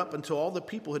Abiathar went up until all the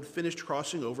people had finished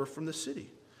crossing over from the city.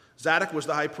 Zadok was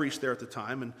the high priest there at the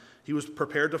time, and he was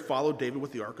prepared to follow David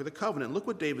with the Ark of the Covenant. Look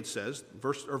what David says,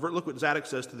 look what Zadok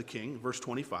says to the king, verse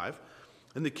 25.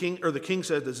 And the king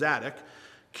says to Zadok,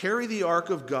 carry the Ark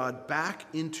of God back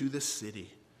into the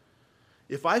city.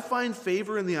 If I find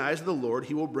favor in the eyes of the Lord,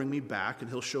 he will bring me back, and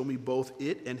he'll show me both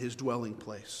it and his dwelling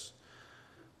place.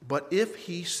 But if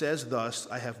he says thus,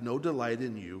 I have no delight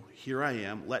in you, here I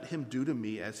am, let him do to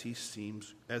me as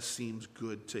seems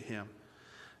good to him.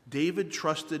 David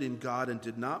trusted in God and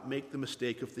did not make the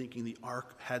mistake of thinking the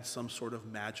ark had some sort of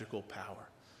magical power.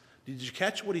 Did you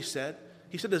catch what he said?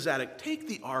 He said to Zadok, take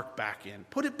the ark back in.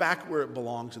 Put it back where it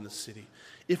belongs in the city.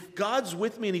 If God's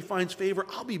with me and he finds favor,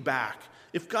 I'll be back.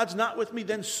 If God's not with me,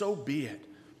 then so be it.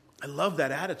 I love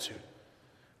that attitude.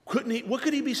 What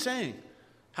could he be saying?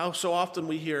 How so often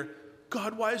we hear,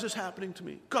 God, why is this happening to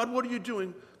me? God, what are you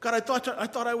doing? God, I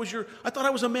thought I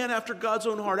was a man after God's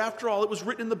own heart. After all, it was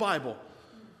written in the Bible.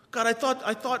 God, I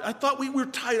thought we were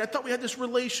tight. I thought we had this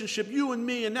relationship, you and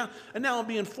me, and now I'm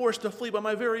being forced to flee by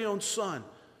my very own son.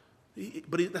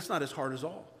 But that's not his heart at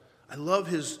all. I love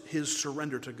his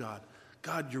surrender to God.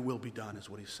 God, your will be done is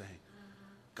what he's saying.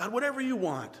 God, whatever you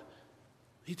want.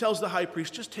 He tells the high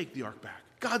priest, just take the ark back.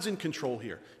 God's in control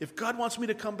here. If God wants me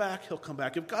to come back, he'll come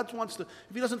back. If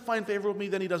he doesn't find favor with me,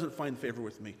 then he doesn't find favor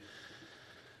with me.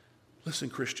 Listen,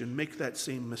 Christian, make that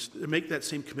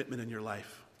same commitment in your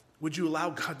life. Would you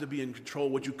allow God to be in control?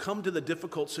 Would you come to the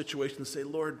difficult situation and say,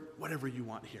 Lord, whatever you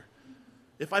want here.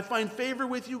 If I find favor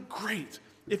with you, great.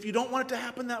 If you don't want it to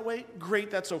happen that way,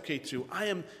 great, that's okay too. I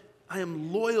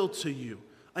am loyal to you.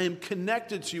 I am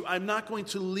connected to you. I'm not going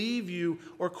to leave you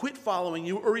or quit following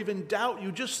you or even doubt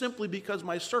you just simply because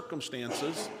my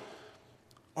circumstances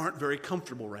aren't very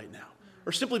comfortable right now,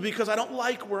 or simply because I don't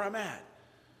like where I'm at.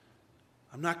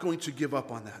 I'm not going to give up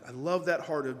on that. I love that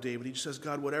heart of David. He just says,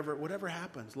 God, whatever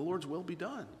happens, the Lord's will be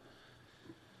done.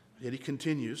 Yet he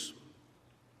continues.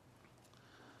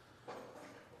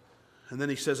 And then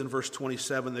he says in verse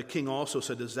 27, the king also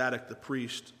said to Zadok the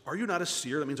priest, are you not a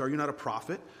seer? That means, are you not a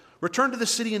prophet? Return to the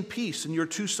city in peace, and your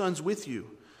 2 sons with you,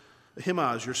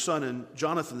 Ahimaaz, your son, and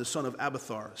Jonathan, the son of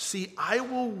Abiathar. See, I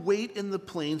will wait in the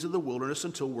plains of the wilderness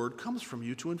until word comes from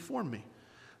you to inform me.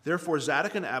 Therefore,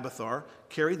 Zadok and Abiathar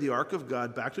carried the ark of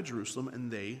God back to Jerusalem, and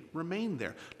they remained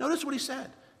there. Notice what he said.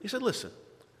 He said, listen,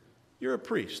 you're a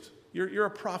priest. You're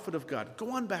a prophet of God. Go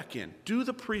on back in. Do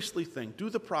the priestly thing. Do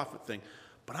the prophet thing.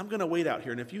 But I'm going to wait out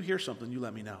here, and if you hear something, you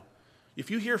let me know. If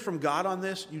you hear from God on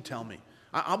this, you tell me.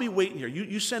 I'll be waiting here.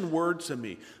 You send word to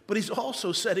me. But he's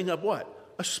also setting up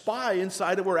what? A spy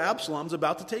inside of where Absalom's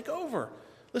about to take over.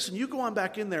 Listen, you go on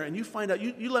back in there and you find out.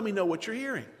 You let me know what you're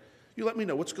hearing. You let me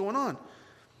know what's going on.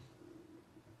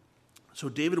 So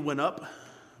David went up,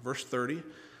 verse 30,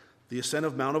 the ascent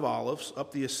of Mount of Olives,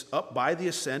 up by the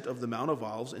ascent of the Mount of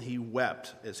Olives, and he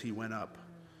wept as he went up.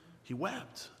 He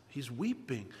wept. He's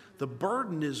weeping. The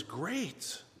burden is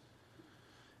great.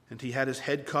 And he had his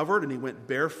head covered, and he went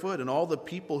barefoot, and all the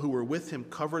people who were with him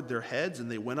covered their heads, and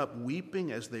they went up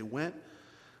weeping as they went.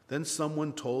 Then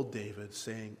someone told David,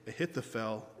 saying,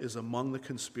 Ahithophel is among the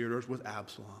conspirators with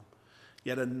Absalom.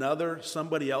 Yet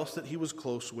somebody else that he was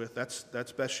close with, that's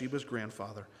Bathsheba's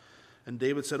grandfather. And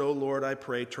David said, O Lord, I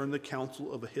pray, turn the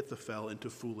counsel of Ahithophel into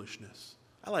foolishness.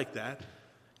 I like that.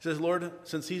 He says, Lord,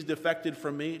 since he's defected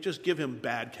from me, just give him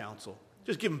bad counsel.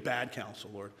 Just give him bad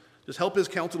counsel, Lord. Just help his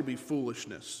counsel to be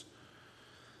foolishness.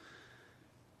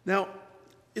 Now,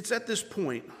 it's at this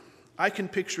point, I can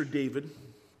picture David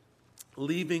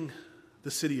leaving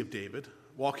the city of David,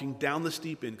 walking down the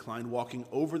steep incline, walking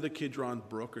over the Kidron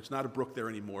Brook. It's not a brook there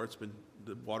anymore.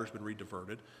 The water's been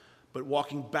rediverted. But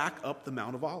walking back up the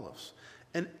Mount of Olives.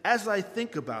 And as I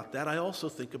think about that, I also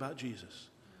think about Jesus.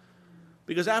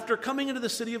 Because after coming into the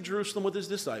city of Jerusalem with his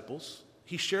disciples,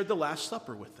 he shared the Last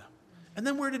Supper with them. And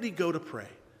then where did he go to pray?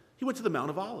 He went to the Mount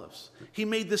of Olives. He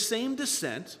made the same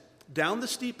descent down the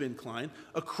steep incline,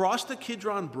 across the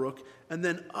Kidron Brook, and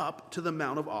then up to the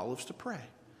Mount of Olives to pray.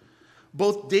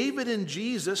 Both David and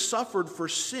Jesus suffered for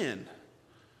sin.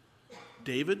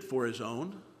 David for his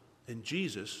own, and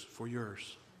Jesus for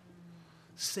yours.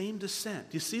 Same descent.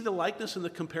 Do you see the likeness and the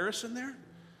comparison there?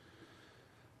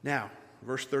 Now,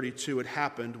 verse 32, it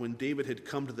happened when David had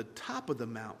come to the top of the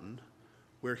mountain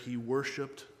where he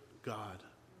worshiped God.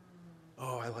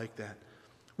 Oh, I like that.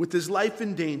 With his life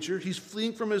in danger, he's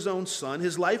fleeing from his own son.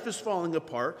 His life is falling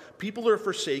apart. People are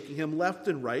forsaking him left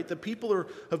and right. The people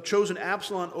have chosen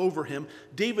Absalom over him.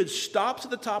 David stops at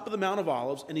the top of the Mount of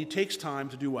Olives, and he takes time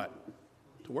to do what?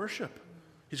 To worship.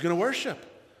 He's going to worship.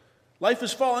 Life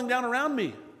is falling down around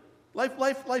me.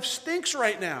 Life stinks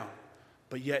right now.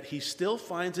 But yet he still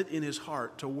finds it in his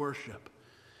heart to worship.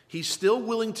 He's still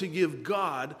willing to give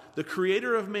God, the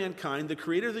creator of mankind, the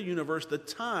creator of the universe, the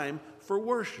time for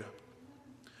worship.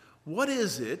 What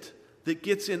is it that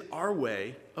gets in our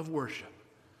way of worship?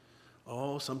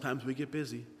 Oh, sometimes we get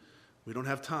busy. We don't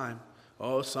have time.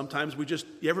 Oh, sometimes we just,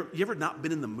 you ever not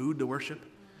been in the mood to worship?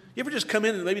 You ever just come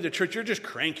in and maybe to church, you're just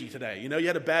cranky today. You know, you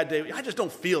had a bad day. I just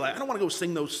don't feel like, I don't want to go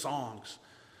sing those songs.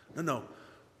 No.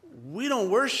 We don't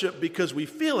worship because we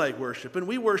feel like worship. And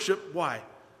we worship, why?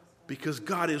 Because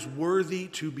God is worthy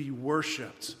to be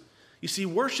worshiped. You see,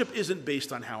 worship isn't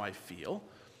based on how I feel.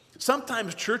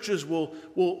 Sometimes churches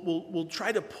will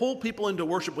try to pull people into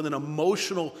worship with an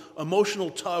emotional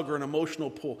tug or an emotional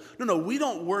pull. No, we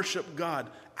don't worship God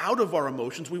out of our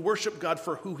emotions. We worship God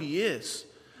for who he is.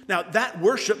 Now, that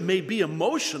worship may be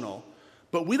emotional,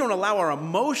 but we don't allow our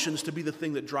emotions to be the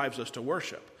thing that drives us to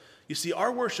worship. You see,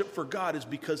 our worship for God is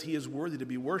because he is worthy to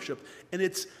be worshiped, and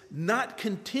it's not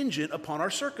contingent upon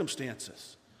our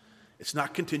circumstances. It's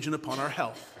not contingent upon our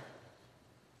health.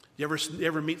 You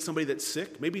ever meet somebody that's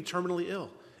sick, maybe terminally ill,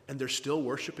 and they're still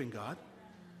worshiping God?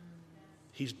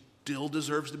 He still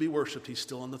deserves to be worshiped. He's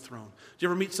still on the throne. Do you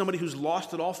ever meet somebody who's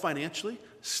lost it all financially?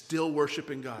 Still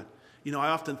worshiping God. You know, I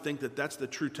often think that that's the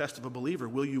true test of a believer.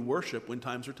 Will you worship when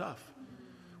times are tough?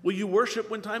 Will you worship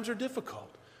when times are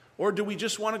difficult? Or do we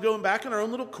just want to go back in our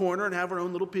own little corner and have our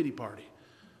own little pity party?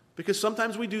 Because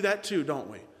sometimes we do that too, don't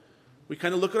we? We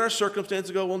kind of look at our circumstances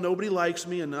and go, well, nobody likes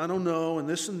me, and I don't know, and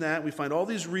this and that. We find all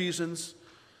these reasons.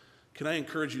 Can I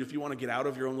encourage you, if you want to get out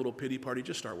of your own little pity party,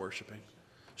 just start worshiping.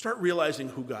 Start realizing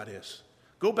who God is.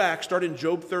 Go back, start in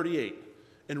Job 38,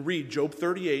 and read Job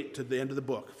 38 to the end of the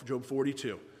book, Job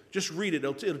 42. Just read it.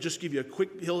 It'll just give you a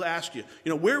quick, he'll ask you,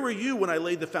 where were you when I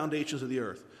laid the foundations of the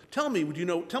earth? Tell me if you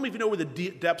know where the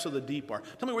depths of the deep are.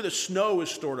 Tell me where the snow is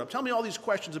stored up. Tell me all these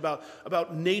questions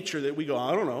about nature that we go,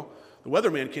 I don't know. The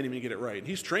weatherman can't even get it right.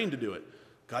 He's trained to do it.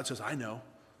 God says, I know.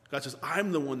 God says,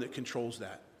 I'm the one that controls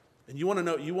that. And you want to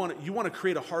know, you want to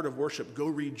create a heart of worship, go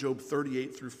read Job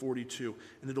 38 through 42,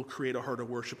 and it'll create a heart of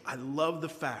worship. I love the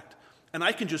fact, and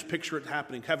I can just picture it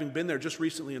happening, having been there just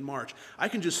recently in March. I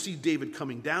can just see David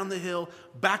coming down the hill,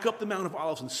 back up the Mount of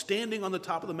Olives, and standing on the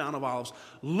top of the Mount of Olives,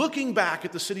 looking back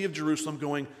at the city of Jerusalem,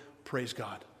 going, praise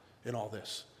God in all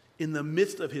this. In the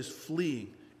midst of his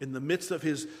fleeing, in the midst of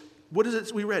his, what is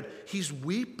it we read? He's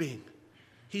weeping.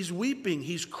 He's weeping.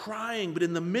 He's crying. But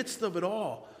in the midst of it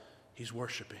all, he's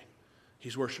worshiping.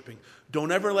 He's worshiping.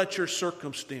 Don't ever let your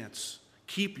circumstance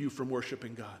keep you from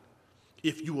worshiping God.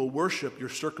 If you will worship, your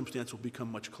circumstance will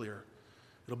become much clearer.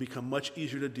 It'll become much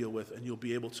easier to deal with, and you'll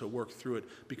be able to work through it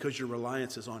because your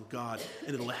reliance is on God,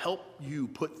 and it'll help you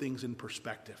put things in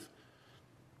perspective.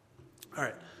 All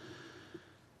right.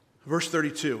 Verse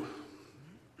 32.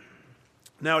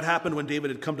 Now it happened when David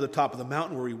had come to the top of the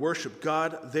mountain where he worshiped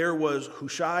God, there was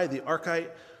Hushai the Archite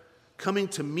coming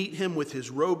to meet him with his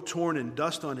robe torn and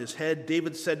dust on his head.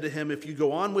 David said to him, if you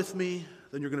go on with me,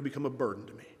 then you're going to become a burden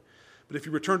to me. But if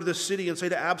you return to the city and say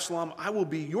to Absalom, I will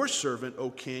be your servant,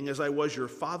 O king, as I was your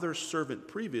father's servant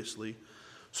previously,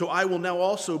 so I will now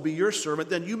also be your servant,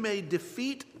 then you may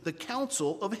defeat the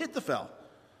counsel of Ahithophel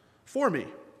for me.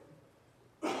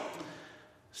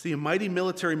 See, a mighty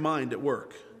military mind at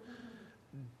work.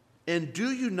 And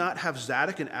do you not have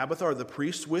Zadok and Abiathar the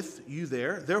priests with you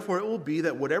there? Therefore it will be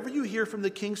that whatever you hear from the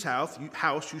king's house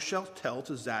you shall tell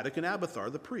to Zadok and Abiathar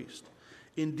the priest.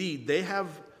 Indeed, they have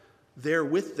there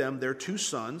with them their two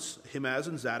sons, Ahimaaz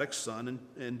and Zadok's son,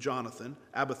 and Jonathan,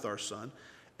 Abiathar's son.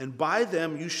 And by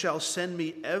them you shall send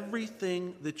me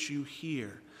everything that you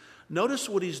hear. Notice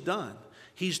what he's done.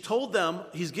 He's told them,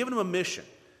 he's given them a mission.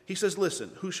 He says,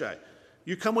 listen, Hushai,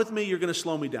 you come with me, you're going to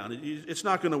slow me down. It's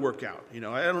not going to work out. I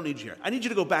don't need you here. I need you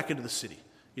to go back into the city.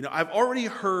 I've already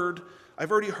heard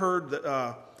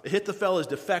that Ahithophel has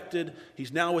defected.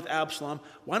 He's now with Absalom.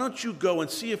 Why don't you go and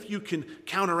see if you can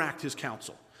counteract his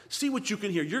counsel? See what you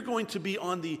can hear. You're going to be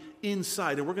on the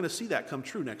inside, and we're going to see that come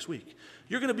true next week.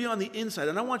 You're going to be on the inside,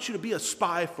 and I want you to be a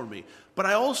spy for me. But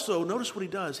I also, notice what he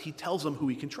does. He tells them who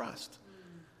he can trust.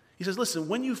 He says, listen,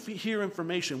 when you hear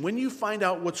information, when you find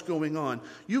out what's going on,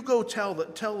 you go tell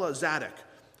Zadok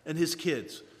and his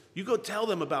kids. You go tell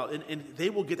them about it, and they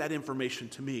will get that information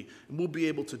to me, and we'll be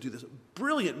able to do this.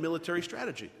 Brilliant military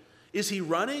strategy. Is he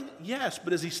running? Yes,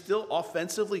 but is he still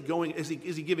offensively going? Is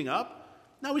he giving up?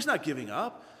 No, he's not giving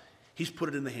up. He's put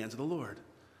it in the hands of the Lord.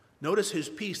 Notice his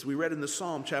peace. We read in the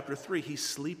Psalm chapter 3, he's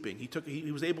sleeping.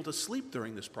 He was able to sleep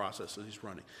during this process as he's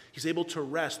running. He's able to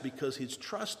rest because he's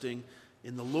trusting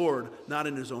in the Lord, not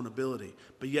in his own ability.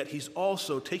 But yet he's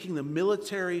also taking the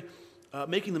military,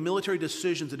 making the military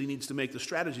decisions that he needs to make, the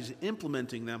strategies,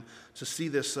 implementing them to see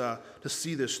this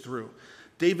through.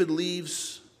 David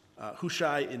leaves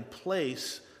Hushai in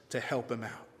place to help him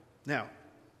out. Now,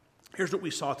 here's what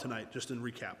we saw tonight, just in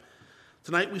recap.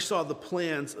 Tonight we saw the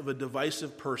plans of a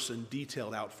divisive person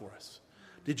detailed out for us.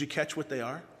 Did you catch what they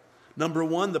are? Number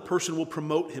 1, the person will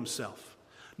promote himself.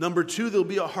 Number 2, they'll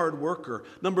be a hard worker.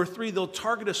 Number 3, they'll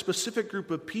target a specific group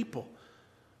of people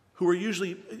who are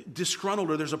usually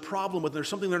disgruntled or there's a problem with, there's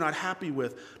something they're not happy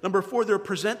with. Number 4, they'll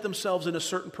present themselves in a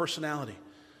certain personality.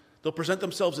 They'll present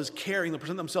themselves as caring. They'll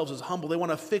present themselves as humble. They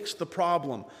want to fix the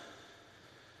problem.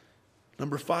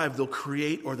 Number 5, they'll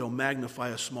create or they'll magnify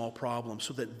a small problem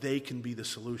so that they can be the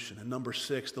solution. And number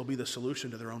 6, they'll be the solution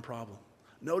to their own problem.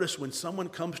 Notice when someone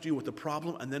comes to you with a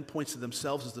problem and then points to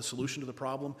themselves as the solution to the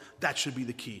problem, that should be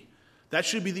the key. That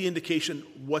should be the indication,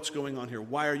 what's going on here?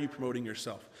 Why are you promoting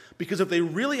yourself? Because if they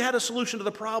really had a solution to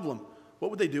the problem,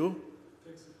 what would they do?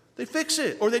 They'd fix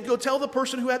it. Or they'd go tell the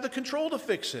person who had the control to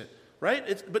fix it,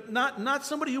 right? But not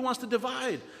somebody who wants to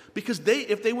divide. Because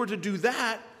if they were to do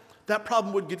that, that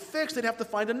problem would get fixed. They'd have to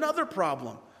find another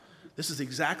problem. This is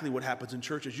exactly what happens in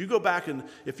churches. You go back and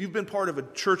if you've been part of a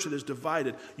church that is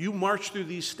divided, you march through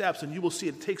these steps and you will see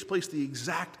it takes place the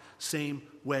exact same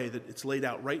way that it's laid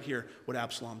out right here, what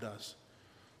Absalom does.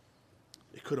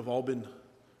 It could have all been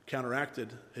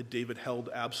counteracted had David held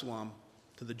Absalom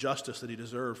to the justice that he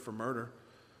deserved for murder.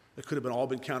 It could have all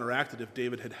been counteracted if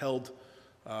David had held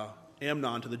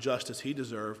Amnon to the justice he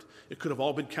deserved. It could have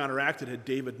all been counteracted had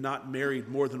David not married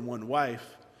more than one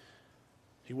wife.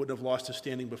 He wouldn't have lost his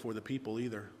standing before the people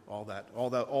either. All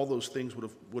those things would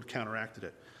have counteracted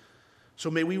it.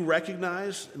 So may we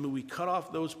recognize and may we cut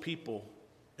off those people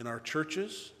in our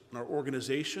churches, in our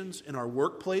organizations, in our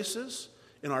workplaces,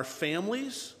 in our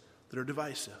families that are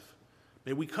divisive.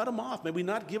 May we cut them off. May we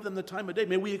not give them the time of day.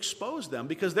 May we expose them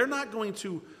because they're not going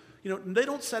to, they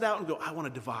don't set out and go, I want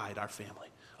to divide our family.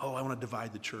 Oh, I want to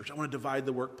divide the church. I want to divide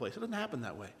the workplace. It doesn't happen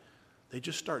that way. They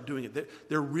just start doing it.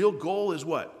 Their real goal is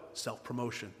what?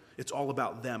 Self-promotion. It's all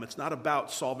about them. It's not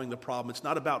about solving the problem. It's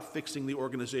not about fixing the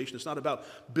organization. It's not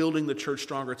about building the church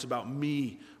stronger. It's about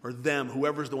me or them.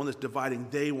 Whoever's the one that's dividing,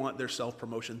 they want their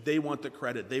self-promotion. They want the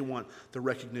credit. They want the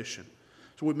recognition.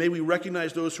 So may we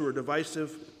recognize those who are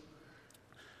divisive.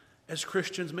 As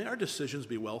Christians, may our decisions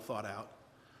be well thought out.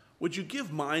 Would you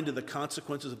give mind to the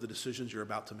consequences of the decisions you're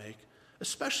about to make?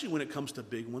 Especially when it comes to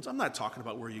big ones. I'm not talking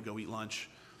about where you go eat lunch.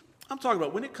 I'm talking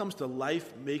about when it comes to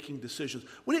life-making decisions.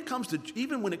 When it comes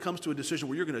to a decision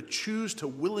where you're going to choose to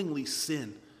willingly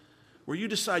sin, where you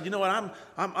decide, you know what,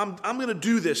 I'm going to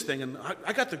do this thing, and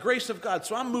I got the grace of God,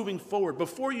 so I'm moving forward.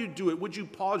 Before you do it, would you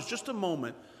pause just a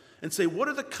moment and say, what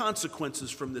are the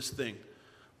consequences from this thing?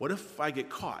 What if I get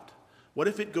caught? What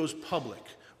if it goes public?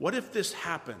 What if this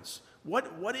happens?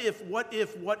 What if,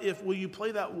 will you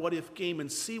play that what if game and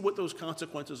see what those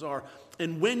consequences are?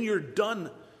 And when you're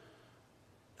done,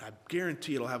 I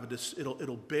guarantee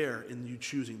it'll bear in you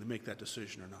choosing to make that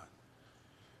decision or not.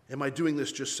 Am I doing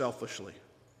this just selfishly?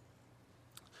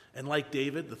 And like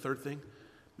David, the third thing,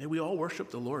 may we all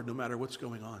worship the Lord no matter what's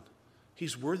going on.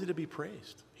 He's worthy to be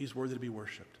praised. He's worthy to be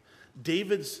worshiped.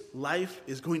 David's life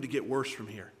is going to get worse from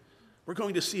here. We're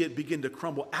going to see it begin to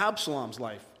crumble. Absalom's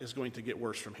life is going to get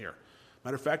worse from here.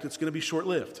 Matter of fact, it's going to be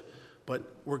short-lived. But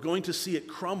we're going to see it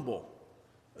crumble.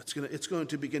 It's going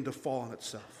to begin to fall on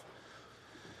itself.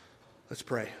 Let's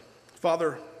pray.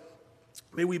 Father,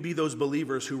 may we be those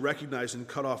believers who recognize and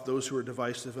cut off those who are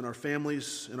divisive in our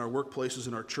families, in our workplaces,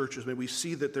 in our churches. May we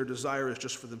see that their desire is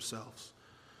just for themselves.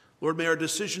 Lord, may our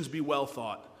decisions be well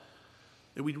thought.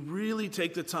 May we really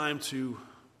take the time to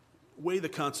weigh the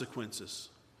consequences.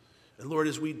 And Lord,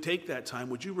 as we take that time,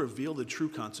 would you reveal the true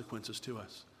consequences to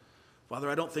us? Father,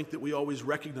 I don't think that we always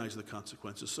recognize the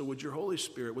consequences. So would the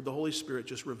Holy Spirit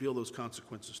just reveal those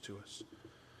consequences to us?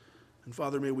 And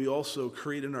Father, may we also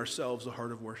create in ourselves a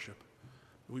heart of worship.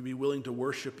 May we be willing to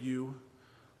worship you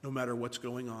no matter what's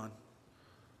going on,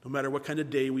 no matter what kind of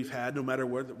day we've had, no matter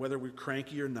whether we're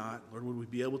cranky or not. Lord, would we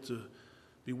be able to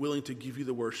be willing to give you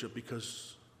the worship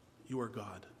because you are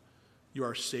God. You are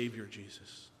our Savior,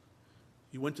 Jesus.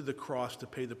 You went to the cross to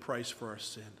pay the price for our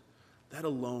sin. That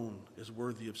alone is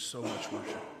worthy of so much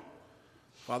worship.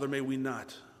 Father, may we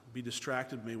not be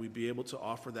distracted. May we be able to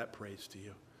offer that praise to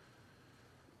you.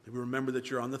 May we remember that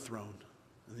you're on the throne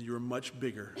and that you are much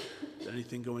bigger than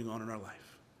anything going on in our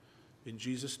life. In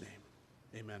Jesus' name,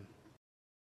 amen.